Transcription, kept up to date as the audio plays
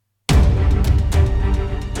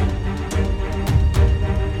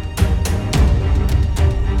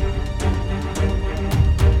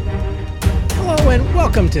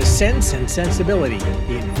Welcome to Sense and Sensibility,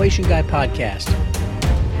 the Inflation Guy podcast.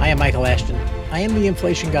 I am Michael Ashton. I am the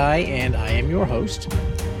Inflation Guy, and I am your host.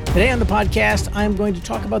 Today on the podcast, I'm going to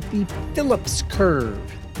talk about the Phillips curve,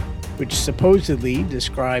 which supposedly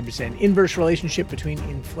describes an inverse relationship between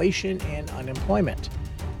inflation and unemployment.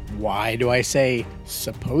 Why do I say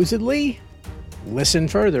supposedly? Listen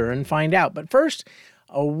further and find out. But first,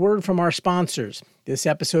 a word from our sponsors. This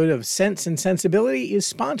episode of Sense and Sensibility is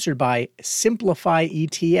sponsored by Simplify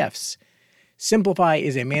ETFs. Simplify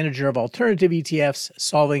is a manager of alternative ETFs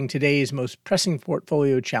solving today's most pressing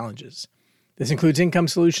portfolio challenges. This includes income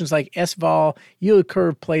solutions like SVOL, yield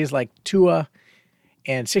curve plays like TUA,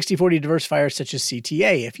 and 60/40 diversifiers such as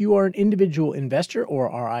CTA. If you are an individual investor or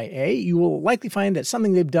RIA, you will likely find that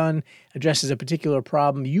something they've done addresses a particular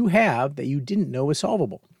problem you have that you didn't know was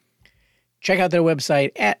solvable. Check out their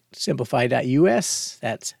website at simplify.us.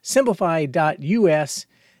 That's simplify.us.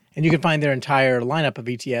 And you can find their entire lineup of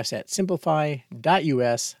ETFs at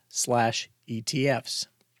simplify.us/ETFs.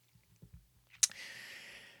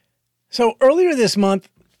 So earlier this month,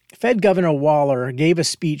 Fed Governor Waller gave a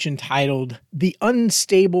speech entitled The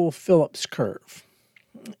Unstable Phillips Curve.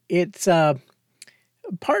 It's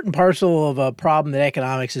part and parcel of a problem that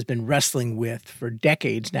economics has been wrestling with for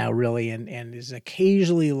decades now, really, and is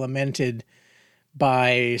occasionally lamented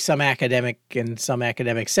by some academic in some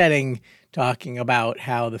academic setting, talking about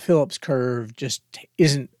how the Phillips curve just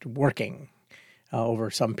isn't working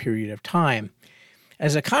over some period of time.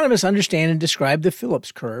 As economists understand and describe the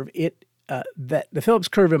Phillips curve, that the Phillips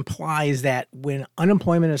curve implies that when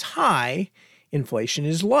unemployment is high, inflation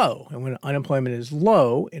is low, and when unemployment is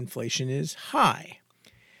low, inflation is high.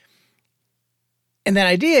 And that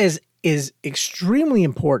idea is extremely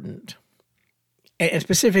important, and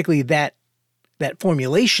specifically that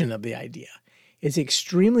formulation of the idea is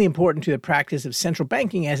extremely important to the practice of central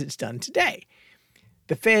banking as it's done today.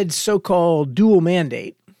 The Fed's so-called dual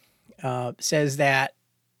mandate says that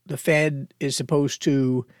the Fed is supposed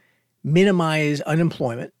to minimize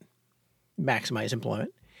unemployment, maximize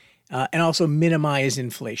employment, and also minimize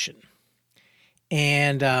inflation.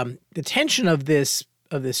 And the tension of this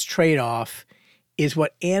trade-off is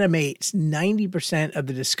what animates 90% of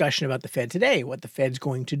the discussion about the Fed today, what the Fed's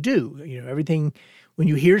going to do. You know, everything, when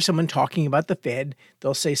you hear someone talking about the Fed,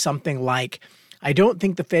 they'll say something like, I don't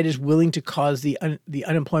think the Fed is willing to cause the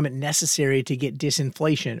unemployment necessary to get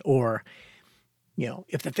disinflation, or, you know,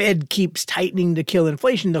 if the Fed keeps tightening to kill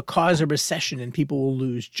inflation, they'll cause a recession and people will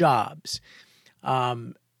lose jobs.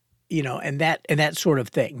 And that sort of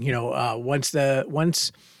thing. You know, once the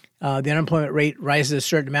unemployment rate rises a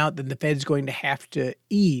certain amount, then the Fed's going to have to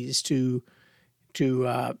ease to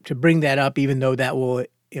bring that up, even though that will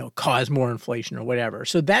cause more inflation or whatever.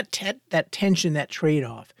 So that tension, that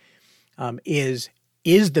trade-off, is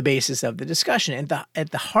the basis of the discussion. And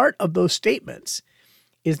at the heart of those statements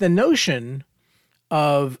is the notion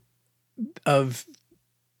of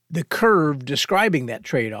the curve describing that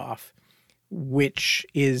trade-off, which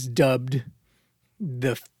is dubbed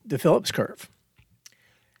the Phillips curve.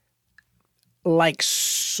 Like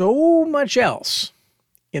so much else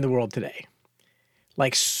in the world today,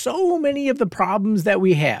 like so many of the problems that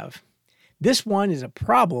we have, this one is a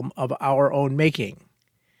problem of our own making.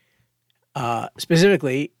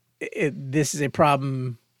 Specifically, this is a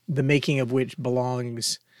problem, the making of which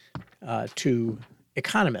belongs to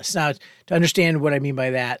economists. Now, to understand what I mean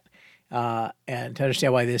by that, and to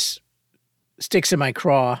understand why this sticks in my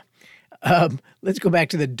craw, let's go back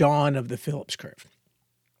to the dawn of the Phillips curve.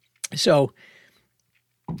 So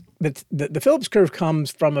the Phillips curve comes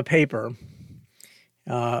from a paper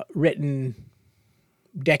written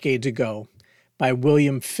decades ago by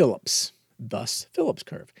William Phillips, thus Phillips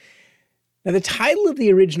curve. Now, the title of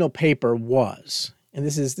the original paper was, and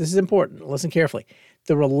this is important, listen carefully,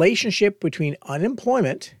 The Relationship Between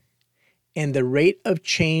Unemployment and the Rate of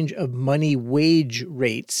Change of Money Wage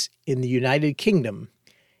Rates in the United Kingdom,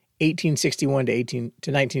 1861 to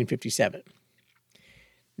 1957.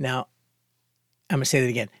 Now, I'm going to say that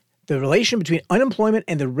again. The relation between unemployment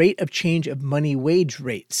and the rate of change of money wage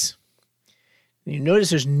rates. And you notice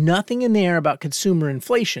there's nothing in there about consumer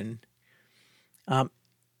inflation. And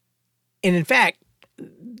in fact,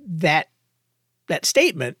 that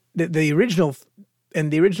statement, the original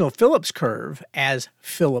Phillips curve, as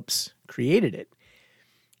Phillips created it,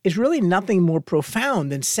 is really nothing more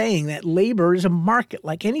profound than saying that labor is a market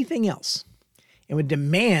like anything else. And when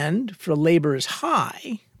demand for labor is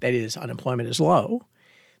high, that is, unemployment is low,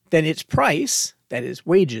 then its price, that is,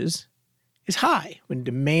 wages, is high. When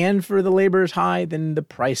demand for the labor is high, then the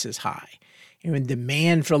price is high. And when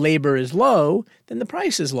demand for labor is low, then the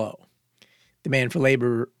price is low. Demand for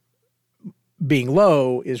labor being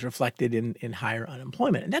low is reflected in higher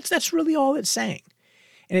unemployment. And that's really all it's saying.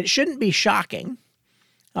 And it shouldn't be shocking,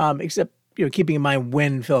 except keeping in mind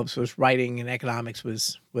when Phillips was writing and economics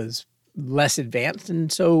was less advanced.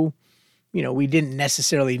 And so, we didn't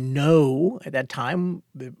necessarily know at that time,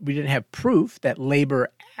 we didn't have proof that labor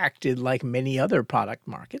acted like many other product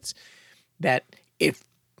markets, that if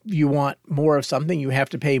you want more of something, you have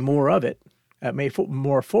to pay more of it,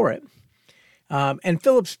 more for it. And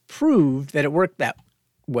Phillips proved that it worked that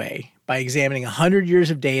way by examining 100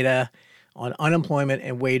 years of data on unemployment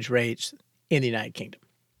and wage rates in the United Kingdom.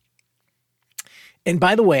 And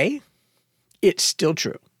by the way, it's still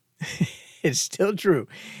true. It's still true.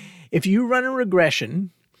 If you run a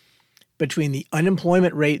regression between the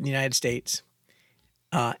unemployment rate in the United States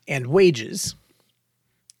and wages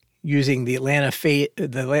using the Atlanta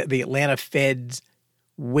Fed's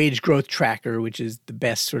wage growth tracker, which is the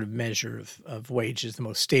best sort of measure of wages, the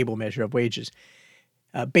most stable measure of wages,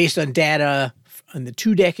 based on data on the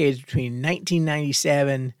 2 decades between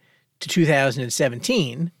 1997 to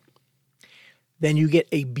 2017, then you get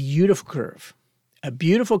a beautiful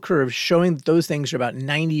curve showing that those things are about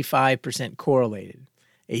 95% correlated,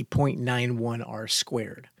 a 0.91 R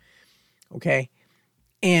squared. Okay?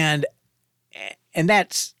 And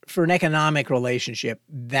that's, for an economic relationship,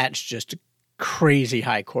 that's just a crazy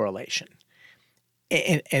high correlation.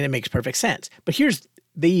 And it makes perfect sense. But here's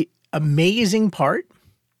the amazing part.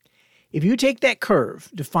 If you take that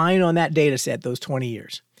curve defined on that data set, those 20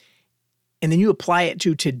 years, and then you apply it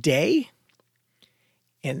to today,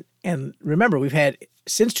 and remember, we've had,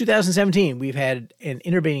 since 2017, we've had an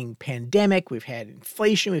intervening pandemic, we've had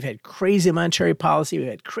inflation, we've had crazy monetary policy, we've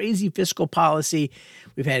had crazy fiscal policy,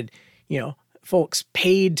 we've had, folks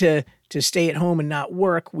paid to stay at home and not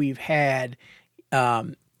work, we've had,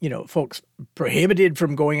 folks prohibited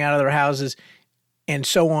from going out of their houses, and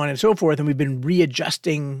so on and so forth, and we've been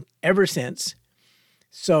readjusting ever since.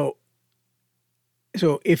 So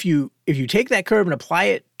if you take that curve and apply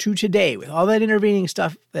it to today with all that intervening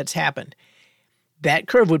stuff that's happened, that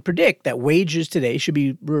curve would predict that wages today should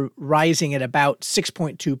be rising at about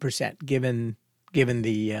 6.2%, given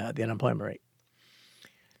the unemployment rate.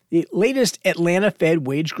 The latest Atlanta Fed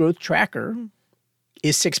wage growth tracker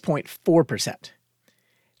is 6.4%.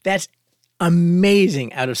 That's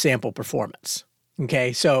amazing out of sample performance.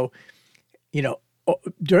 Okay, so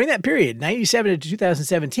during that period, 97 to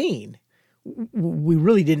 2017, we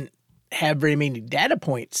really didn't have very many data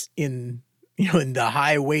points in the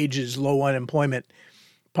high wages, low unemployment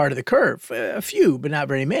part of the curve. A few, but not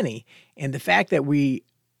very many. And the fact that we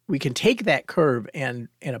can take that curve and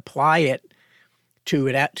apply it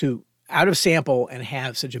to out of sample and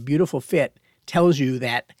have such a beautiful fit tells you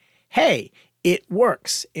that, hey, it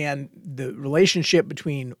works. And the relationship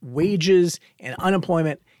between wages and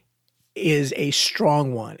unemployment is a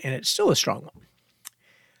strong one, and it's still a strong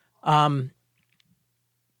one.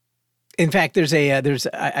 In fact,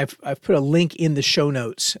 I've put a link in the show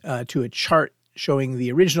notes to a chart showing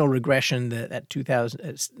the original regression, that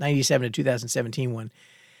 97 to 2017 one.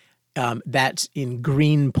 That's in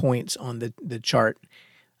green points on the chart,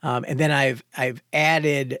 and then I've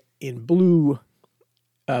added in blue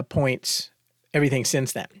points everything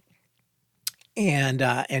since then. And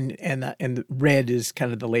the red is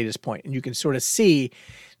kind of the latest point. And you can sort of see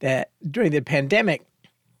that during the pandemic,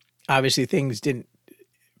 obviously things didn't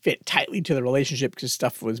fit tightly to the relationship because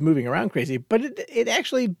stuff was moving around crazy, but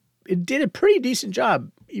it did a pretty decent job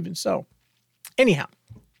even so. Anyhow,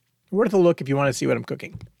 worth a look if you want to see what I'm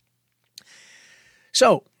cooking.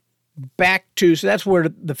 So that's where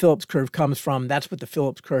the Phillips curve comes from. That's what the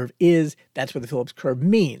Phillips curve is. That's what the Phillips curve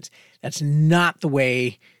means. That's not the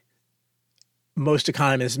way most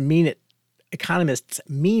economists mean it. Economists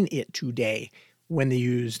mean it today when they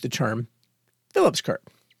use the term Phillips curve.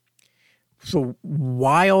 So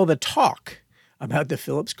why all the talk about the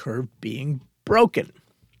Phillips curve being broken?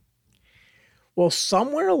 Well,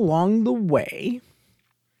 somewhere along the way,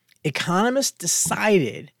 economists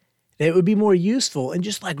decided that it would be more useful and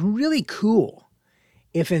just really cool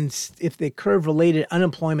if the curve related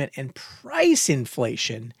unemployment and price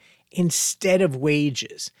inflation instead of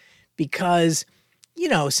wages. Because,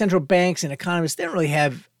 central banks and economists, they don't really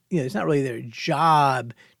have, it's not really their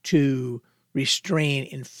job to restrain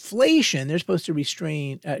inflation. They're supposed to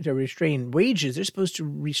restrain wages. They're supposed to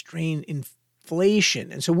restrain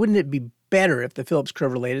inflation. And so wouldn't it be better if the Phillips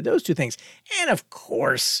curve related those two things? And of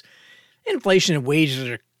course, inflation and wages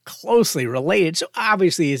are closely related. So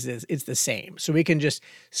obviously it's the same. So we can just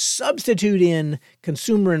substitute in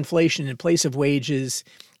consumer inflation in place of wages,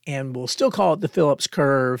 and we'll still call it the Phillips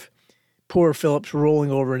curve. Poor Phillips rolling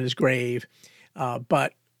over in his grave.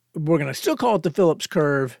 But we're going to still call it the Phillips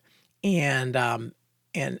curve, and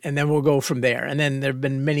then we'll go from there. And then there have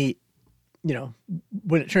been many,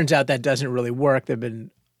 when it turns out that doesn't really work, there have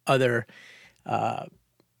been other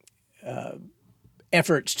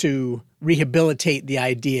efforts to rehabilitate the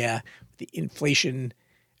idea, the inflation,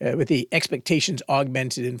 with the expectations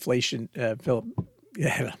augmented inflation,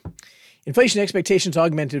 inflation expectations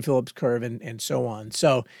augmented Phillips curve, and so on.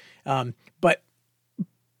 So, but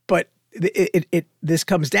this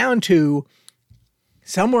comes down to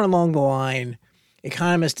somewhere along the line,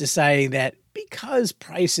 economists deciding that because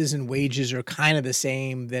prices and wages are kind of the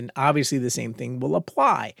same, then obviously the same thing will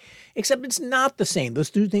apply. Except it's not the same. Those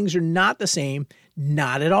two things are not the same,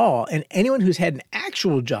 not at all. And anyone who's had an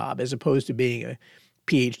actual job, as opposed to being a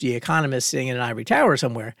PhD economist sitting in an ivory tower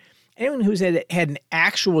somewhere, anyone who's had an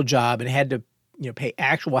actual job and had to pay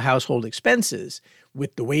actual household expenses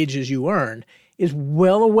with the wages you earn is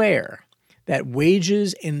well aware that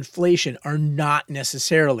wages and inflation are not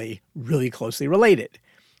necessarily really closely related.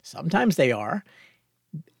 Sometimes they are.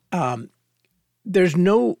 There's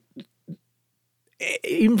no,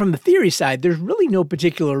 even from the theory side, there's really no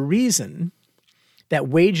particular reason that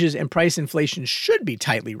wages and price inflation should be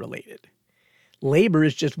tightly related. Labor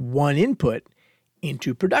is just one input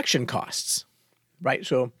into production costs, right?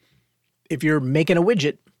 So if you're making a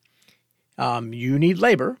widget, you need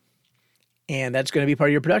labor, and that's going to be part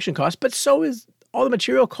of your production cost, but so is all the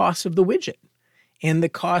material costs of the widget and the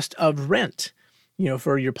cost of rent,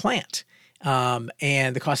 for your plant,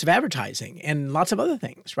 and the cost of advertising and lots of other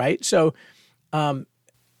things, right? So when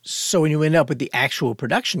you end up with the actual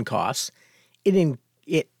production costs, it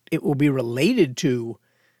will be related to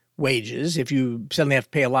wages. If you suddenly have to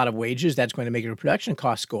pay a lot of wages, that's going to make your production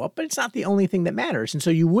costs go up, but it's not the only thing that matters. And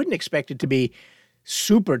so you wouldn't expect it to be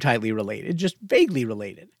super tightly related, just vaguely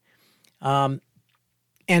related. And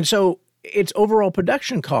so it's overall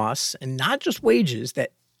production costs and not just wages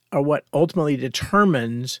that are what ultimately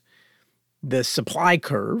determines the supply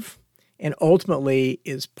curve and ultimately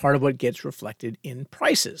is part of what gets reflected in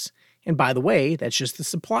prices. And by the way, that's just the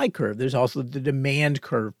supply curve. There's also the demand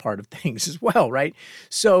curve part of things as well, right?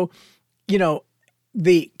 So,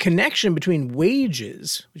 the connection between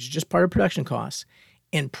wages, which is just part of production costs,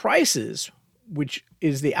 and prices, which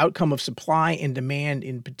is the outcome of supply and demand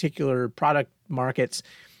in particular product markets,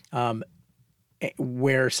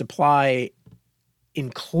 where supply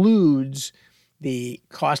includes the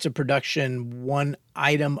cost of production, one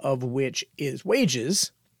item of which is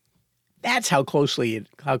wages. That's how closely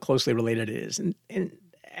related it is. And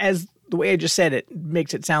as the way I just said it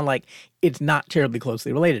makes it sound like it's not terribly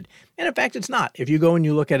closely related. And in fact, it's not. If you go and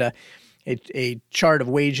you look at a chart of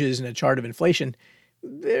wages and a chart of inflation,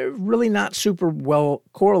 they're really not super well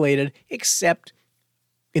correlated, except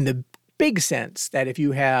in the big sense that if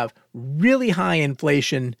you have really high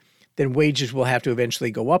inflation, then wages will have to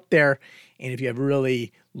eventually go up there. And if you have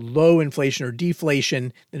really low inflation or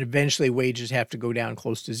deflation, then eventually wages have to go down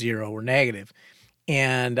close to zero or negative,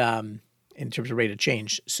 and in terms of rate of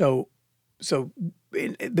change. So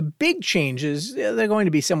the big changes, they're going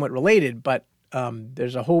to be somewhat related, but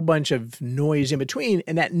there's a whole bunch of noise in between,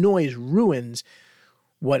 and that noise ruins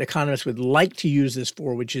what economists would like to use this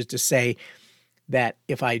for, which is to say that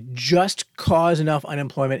if I just cause enough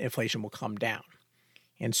unemployment, inflation will come down.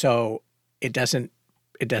 And so it doesn't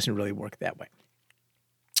really work that way.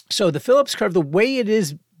 So the Phillips curve, the way it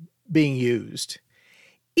is being used,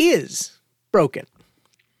 is broken.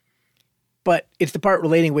 But it's the part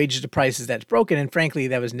relating wages to prices that's broken. And frankly,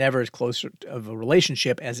 that was never as close of a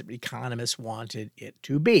relationship as economists wanted it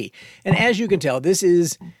to be. And as you can tell, this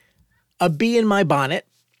is a bee in my bonnet.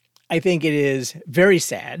 I think it is very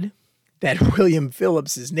sad that William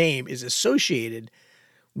Phillips's name is associated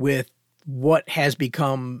with what has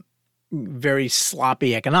become very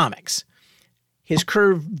sloppy economics. His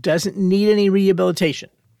curve doesn't need any rehabilitation.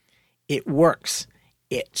 It works.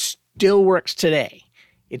 It still works today.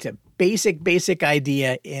 It's a basic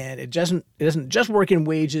idea, and it doesn't just work in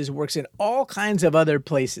wages. It works in all kinds of other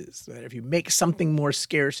places. That if you make something more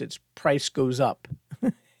scarce, its price goes up.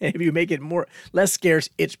 And if you make it less scarce,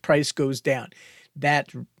 its price goes down.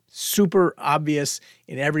 That's super obvious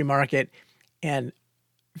in every market, and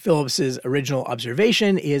Phillips's original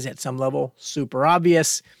observation is at some level super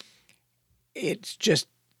obvious. It's just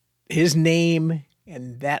his name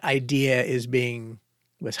and that idea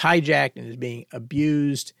was hijacked and is being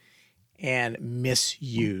abused and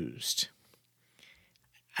misused.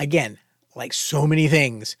 Again, like so many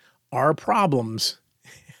things, our problems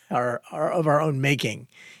are of our own making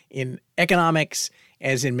in economics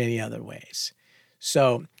as in many other ways.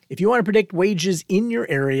 So if you want to predict wages in your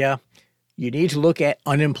area, you need to look at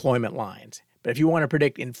unemployment lines. But if you want to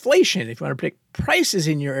predict inflation, if you want to predict prices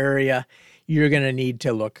in your area, you're going to need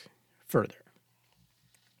to look further.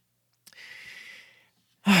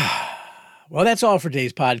 Well, that's all for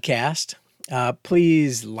today's podcast.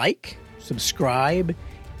 Please like, subscribe,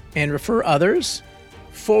 and refer others.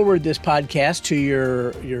 Forward this podcast to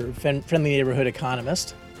your friendly neighborhood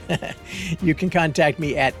economist. You can contact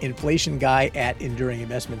me at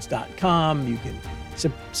inflationguy@enduringinvestments.com. You can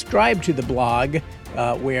subscribe to the blog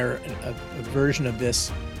where a version of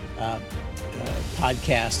this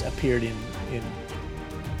podcast appeared in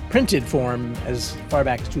printed form as far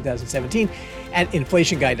back as 2017 at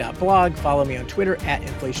inflationguy.blog. Follow me on Twitter at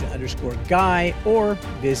inflation_guy, or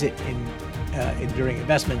visit Enduring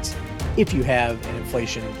Investments if you have an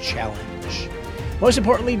inflation challenge. Most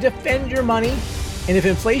importantly, defend your money. And if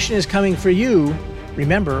inflation is coming for you,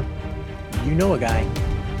 remember, you know a guy.